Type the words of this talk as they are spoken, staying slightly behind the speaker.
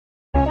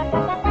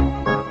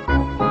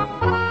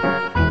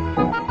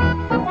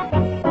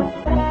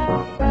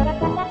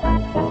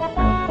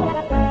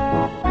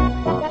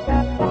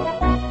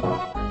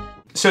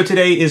So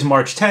today is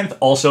March 10th,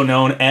 also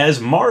known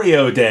as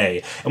Mario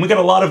Day, and we got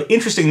a lot of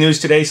interesting news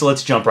today, so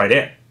let's jump right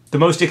in. The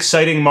most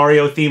exciting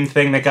Mario-themed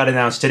thing that got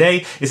announced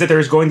today is that there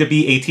is going to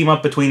be a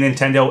team-up between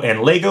Nintendo and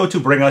LEGO to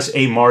bring us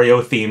a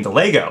Mario-themed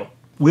LEGO.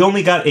 We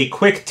only got a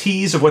quick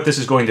tease of what this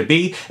is going to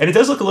be, and it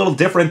does look a little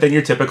different than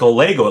your typical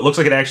LEGO. It looks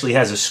like it actually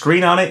has a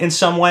screen on it in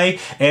some way,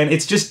 and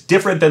it's just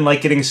different than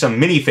like getting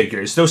some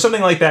minifigures, though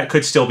something like that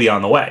could still be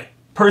on the way.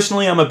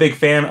 Personally, I'm a big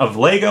fan of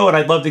LEGO, and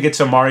I'd love to get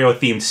some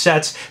Mario-themed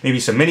sets, maybe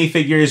some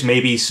minifigures,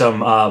 maybe some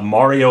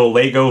Mario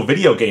LEGO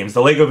video games.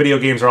 The LEGO video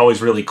games are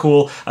always really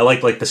cool. I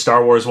like the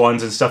Star Wars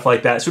ones and stuff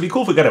like that, so it'd be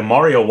cool if we got a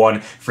Mario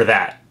one for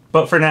that.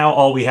 But for now,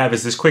 all we have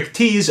is this quick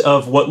tease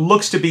of what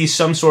looks to be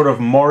some sort of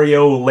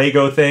Mario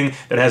LEGO thing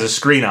that has a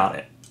screen on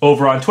it.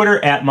 Over on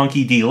Twitter,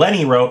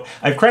 @MonkeyDLenny wrote,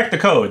 "I've cracked the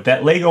code.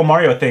 That LEGO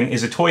Mario thing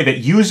is a toy that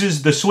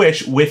uses the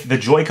Switch with the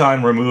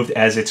Joy-Con removed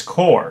as its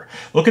core.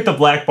 Look at the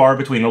black bar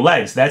between the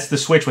legs. That's the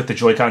Switch with the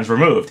Joy-Cons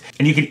removed.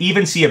 And you can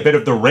even see a bit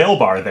of the rail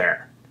bar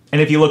there. And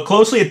if you look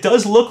closely, it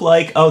does look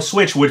like a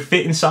Switch would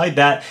fit inside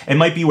that and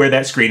might be where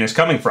that screen is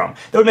coming from.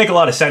 That would make a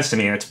lot of sense to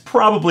me, and it's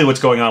probably what's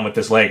going on with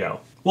this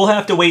LEGO. We'll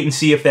have to wait and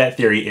see if that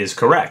theory is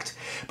correct.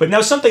 But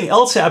now something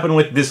else happened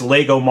with this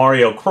LEGO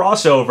Mario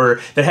crossover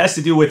that has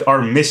to do with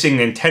our missing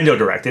Nintendo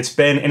Direct. It's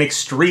been an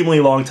extremely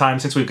long time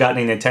since we've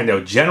gotten a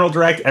Nintendo General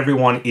Direct.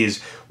 Everyone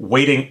is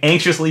waiting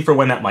anxiously for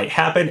when that might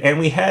happen, and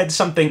we had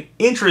something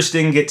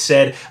interesting get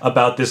said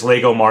about this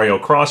LEGO Mario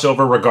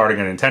crossover regarding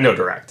a Nintendo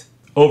Direct.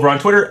 Over on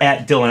Twitter,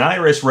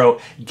 @DylanIris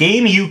wrote,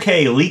 "Game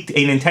UK leaked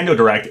a Nintendo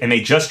Direct and they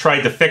just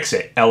tried to fix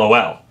it,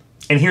 LOL."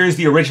 And here's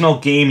the original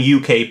Game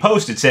UK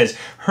post. It says,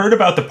 "Heard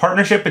about the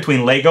partnership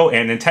between LEGO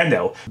and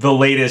Nintendo. The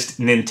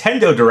latest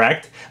Nintendo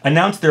Direct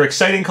announced their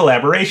exciting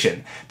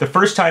collaboration. The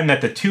first time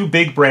that the two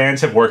big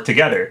brands have worked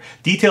together.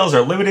 Details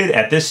are limited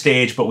at this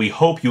stage, but we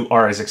hope you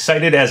are as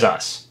excited as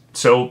us."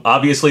 So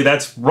obviously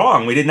that's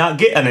wrong. We did not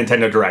get a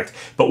Nintendo Direct.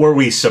 But were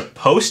we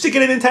supposed to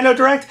get a Nintendo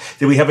Direct?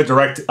 Did we have a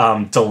Direct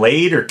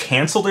delayed or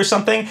canceled or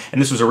something?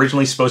 And this was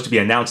originally supposed to be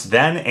announced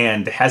then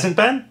and hasn't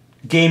been?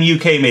 Game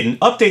UK made an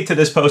update to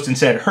this post and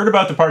said, "Heard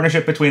about the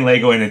partnership between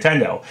LEGO and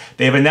Nintendo.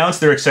 They have announced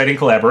their exciting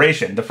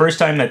collaboration, the first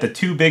time that the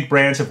two big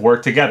brands have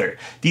worked together.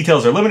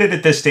 Details are limited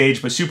at this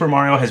stage, but Super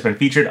Mario has been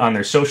featured on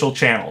their social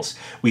channels.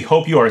 We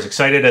hope you are as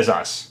excited as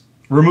us."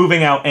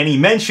 Removing out any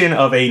mention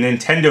of a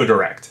Nintendo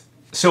Direct.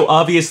 So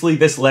obviously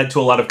this led to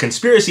a lot of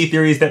conspiracy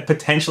theories that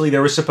potentially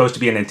there was supposed to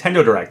be a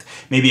Nintendo Direct.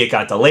 Maybe it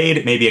got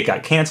delayed, maybe it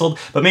got canceled,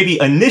 but maybe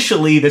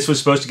initially this was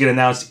supposed to get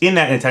announced in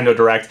that Nintendo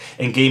Direct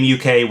and Game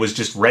UK was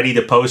just ready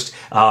to post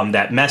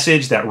that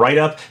message, that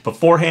write-up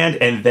beforehand,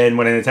 and then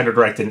when a Nintendo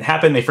Direct didn't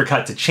happen, they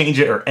forgot to change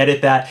it or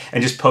edit that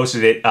and just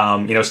posted it,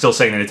 still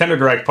saying the Nintendo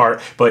Direct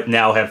part, but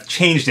now have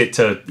changed it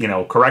to,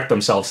 correct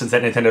themselves since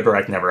that Nintendo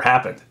Direct never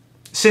happened.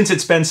 Since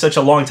it's been such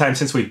a long time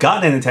since we've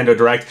gotten a Nintendo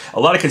Direct, a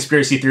lot of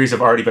conspiracy theories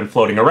have already been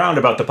floating around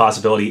about the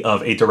possibility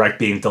of a Direct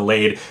being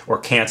delayed or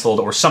canceled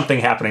or something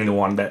happening to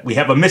one, that we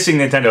have a missing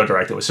Nintendo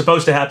Direct. It was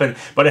supposed to happen,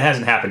 but it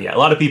hasn't happened yet. A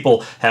lot of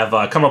people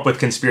have come up with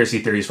conspiracy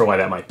theories for why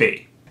that might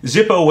be.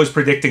 Zippo was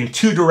predicting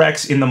 2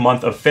 Directs in the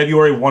month of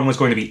February. One was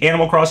going to be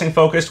Animal Crossing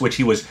focused, which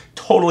he was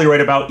totally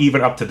right about,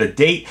 even up to the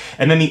date.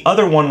 And then the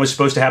other one was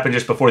supposed to happen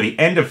just before the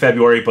end of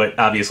February, but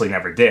obviously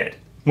never did.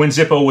 When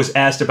Zippo was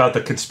asked about the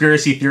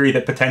conspiracy theory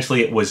that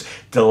potentially it was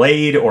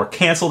delayed or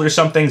canceled or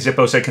something,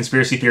 Zippo said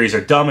conspiracy theories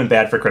are dumb and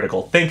bad for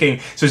critical thinking.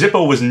 So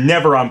Zippo was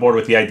never on board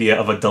with the idea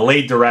of a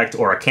delayed Direct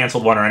or a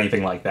canceled one or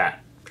anything like that.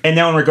 And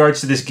now in regards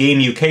to this Game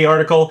UK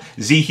article,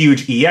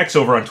 ZHugeEX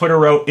over on Twitter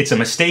wrote, "It's a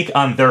mistake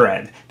on their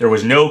end. There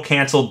was no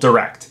canceled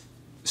Direct."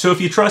 So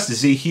if you trust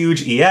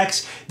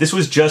ZHugeEX, this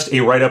was just a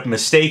write-up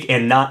mistake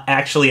and not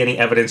actually any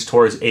evidence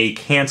towards a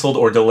canceled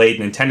or delayed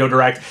Nintendo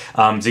Direct.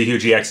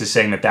 ZHugeEX is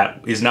saying that that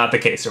is not the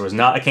case. There was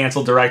not a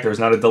canceled Direct, there was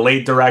not a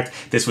delayed Direct.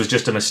 This was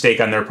just a mistake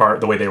on their part,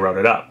 the way they wrote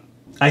it up.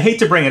 I hate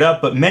to bring it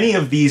up, but many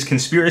of these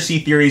conspiracy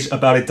theories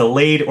about a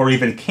delayed or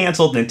even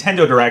canceled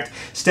Nintendo Direct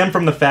stem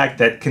from the fact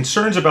that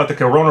concerns about the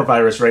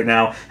coronavirus right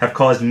now have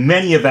caused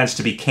many events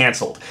to be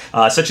canceled,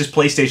 such as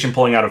PlayStation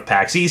pulling out of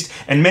PAX East,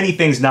 and many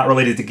things not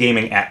related to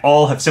gaming at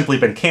all have simply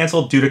been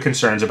canceled due to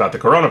concerns about the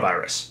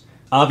coronavirus.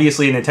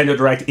 Obviously, a Nintendo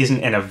Direct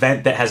isn't an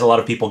event that has a lot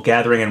of people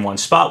gathering in one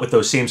spot with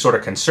those same sort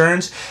of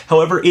concerns.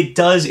 However, it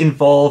does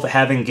involve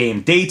having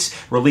game dates,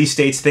 release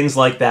dates, things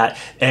like that,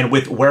 and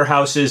with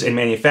warehouses and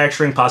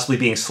manufacturing possibly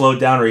being slowed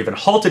down or even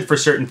halted for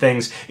certain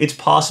things, it's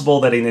possible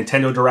that a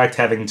Nintendo Direct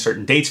having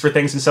certain dates for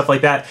things and stuff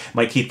like that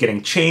might keep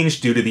getting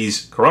changed due to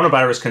these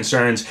coronavirus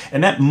concerns,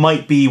 and that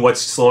might be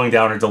what's slowing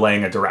down or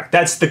delaying a Direct.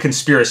 That's the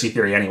conspiracy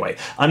theory anyway.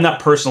 I'm not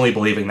personally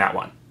believing that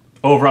one.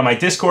 Over on my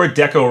Discord,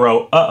 Deco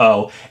wrote,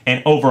 "Uh-oh,"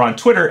 and over on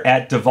Twitter,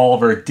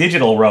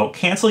 @DevolverDigital wrote,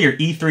 "Cancel your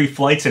E3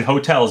 flights and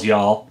hotels,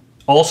 y'all."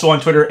 Also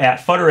on Twitter,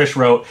 @Futterish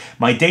wrote,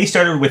 "My day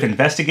started with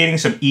investigating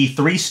some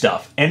E3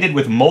 stuff, ended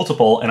with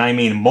multiple, and I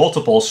mean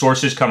multiple,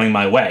 sources coming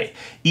my way.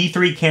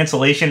 E3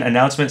 cancellation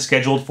announcement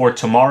scheduled for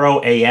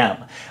tomorrow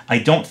AM. I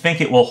don't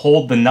think it will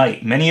hold the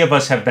night. Many of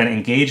us have been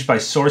engaged by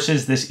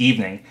sources this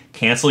evening.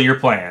 Cancel your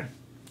plan."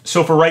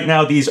 So for right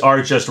now, these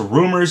are just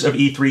rumors of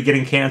E3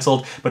 getting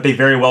canceled, but they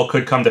very well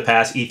could come to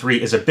pass. E3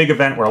 is a big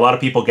event where a lot of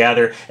people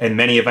gather, and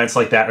many events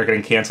like that are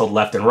getting canceled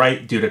left and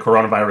right due to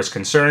coronavirus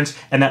concerns,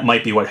 and that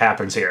might be what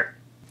happens here.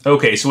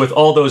 Okay, so with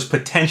all those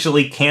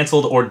potentially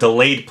canceled or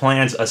delayed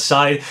plans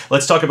aside,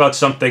 let's talk about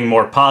something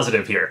more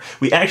positive here.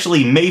 We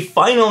actually may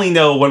finally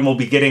know when we'll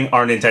be getting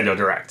our Nintendo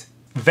Direct.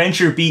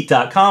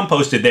 VentureBeat.com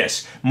posted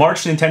this: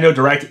 March Nintendo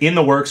Direct in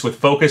the works with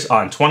focus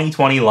on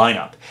 2020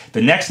 lineup.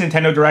 The next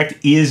Nintendo Direct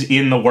is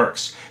in the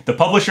works. The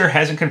publisher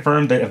hasn't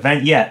confirmed the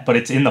event yet, but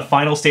it's in the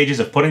final stages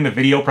of putting the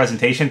video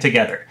presentation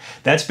together.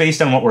 That's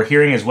based on what we're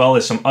hearing as well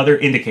as some other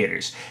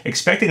indicators.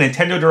 Expect a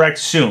Nintendo Direct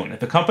soon.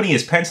 The company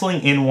is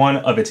penciling in one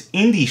of its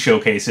indie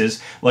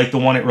showcases, like the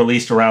one it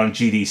released around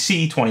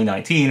GDC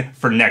 2019,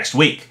 for next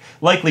week,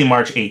 likely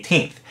March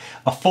 18th.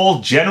 A full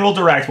general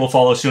direct will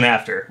follow soon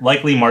after,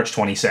 likely March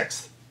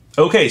 26th.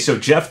 Okay, so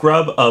Jeff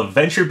Grubb of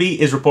VentureBeat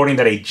is reporting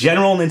that a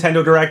general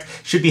Nintendo Direct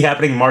should be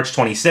happening March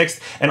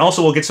 26th, and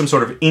also we'll get some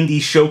sort of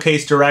indie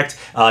showcase direct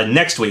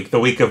next week, the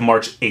week of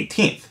March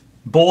 18th.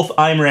 Both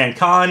Imran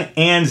Khan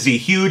and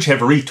ZHuge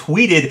have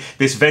retweeted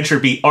this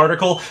VentureBeat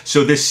article,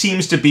 so this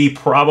seems to be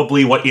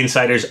probably what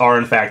insiders are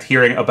in fact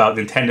hearing about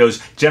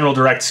Nintendo's general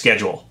direct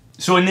schedule.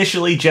 So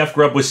initially, Jeff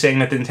Grubb was saying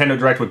that the Nintendo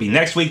Direct would be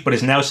next week, but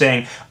is now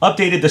saying,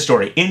 updated the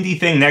story. Indie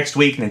thing next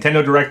week,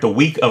 Nintendo Direct the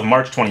week of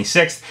March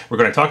 26th. We're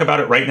going to talk about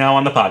it right now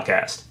on the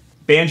podcast.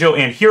 Banjo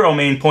and Hero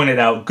Main pointed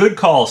out, good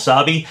call,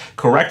 Sabi.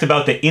 Correct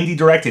about the Indie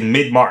Direct in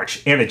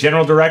mid-March, and a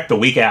General Direct the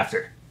week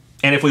after.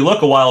 And if we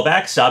look a while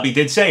back, Sabi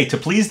did say, to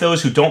please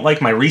those who don't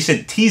like my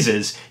recent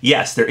teases,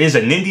 yes, there is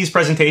a Nindies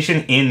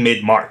presentation in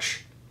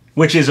mid-March.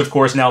 Which is, of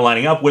course, now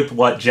lining up with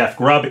what Jeff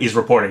Grubb is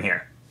reporting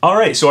here.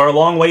 Alright, so our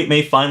long wait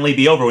may finally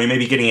be over. We may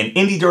be getting an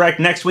Indie Direct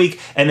next week,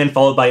 and then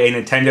followed by a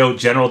Nintendo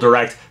General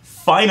Direct,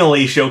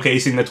 finally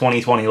showcasing the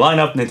 2020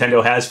 lineup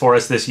Nintendo has for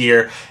us this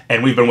year,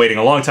 and we've been waiting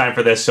a long time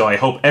for this, so I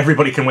hope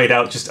everybody can wait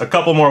out just a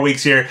couple more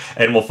weeks here,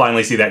 and we'll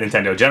finally see that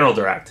Nintendo General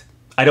Direct.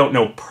 I don't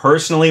know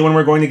personally when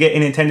we're going to get a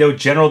Nintendo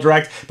General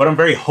Direct, but I'm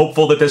very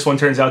hopeful that this one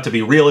turns out to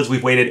be real, as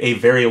we've waited a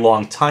very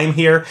long time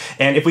here,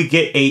 and if we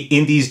get a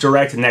Indies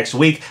Direct next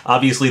week,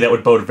 obviously that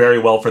would bode very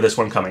well for this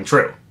one coming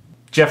true.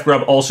 Jeff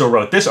Grubb also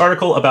wrote this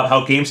article about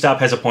how GameStop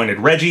has appointed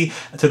Reggie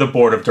to the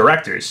board of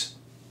directors.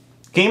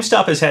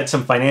 GameStop has had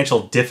some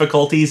financial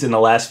difficulties in the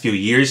last few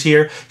years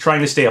here,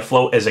 trying to stay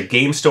afloat as a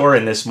game store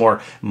in this more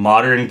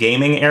modern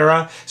gaming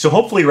era. So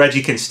hopefully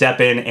Reggie can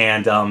step in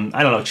and,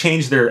 I don't know,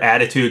 change their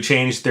attitude,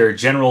 change their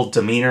general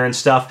demeanor and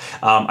stuff.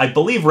 I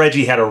believe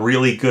Reggie had a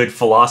really good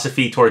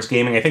philosophy towards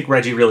gaming. I think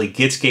Reggie really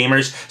gets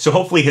gamers, so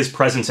hopefully his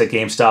presence at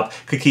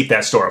GameStop could keep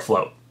that store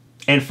afloat.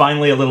 And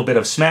finally, a little bit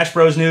of Smash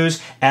Bros.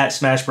 News. At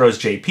Smash Bros.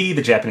 JP,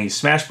 the Japanese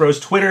Smash Bros.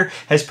 Twitter,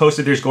 has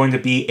posted there's going to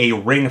be a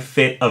Ring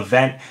Fit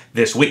event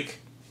this week.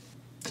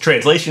 The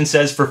translation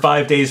says, for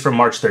 5 days from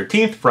March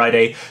 13th,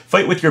 Friday,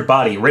 Fight With Your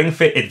Body Ring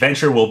Fit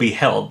Adventure will be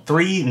held.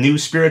 3 new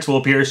spirits will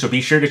appear, so be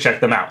sure to check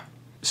them out.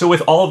 So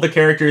with all of the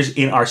characters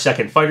in our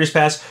second Fighters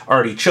Pass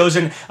already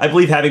chosen, I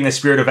believe having the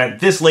Spirit event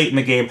this late in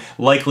the game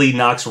likely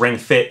knocks Ring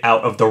Fit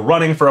out of the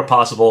running for a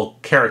possible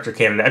character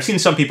candidate. I've seen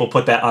some people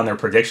put that on their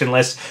prediction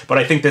list, but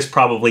I think this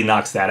probably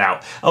knocks that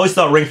out. I always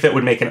thought Ring Fit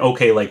would make an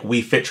okay like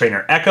Wii Fit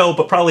Trainer Echo,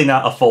 but probably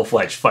not a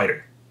full-fledged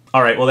fighter.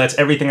 Alright, well that's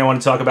everything I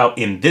want to talk about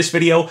in this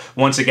video.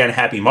 Once again,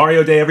 happy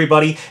Mario Day,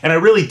 everybody, and I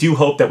really do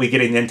hope that we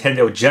get a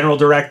Nintendo General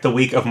Direct the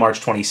week of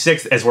March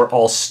 26th, as we're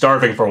all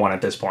starving for one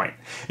at this point.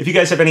 If you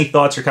guys have any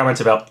thoughts or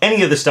comments about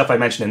any of the stuff I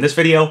mentioned in this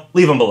video,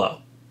 leave them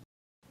below.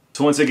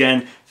 So once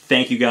again,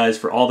 thank you guys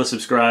for all the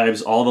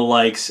subscribes, all the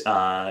likes.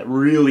 It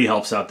really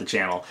helps out the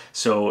channel.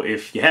 So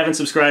if you haven't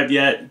subscribed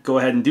yet, go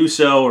ahead and do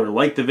so, or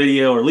like the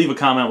video, or leave a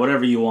comment,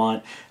 whatever you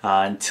want.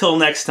 Until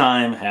next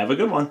time, have a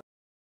good one.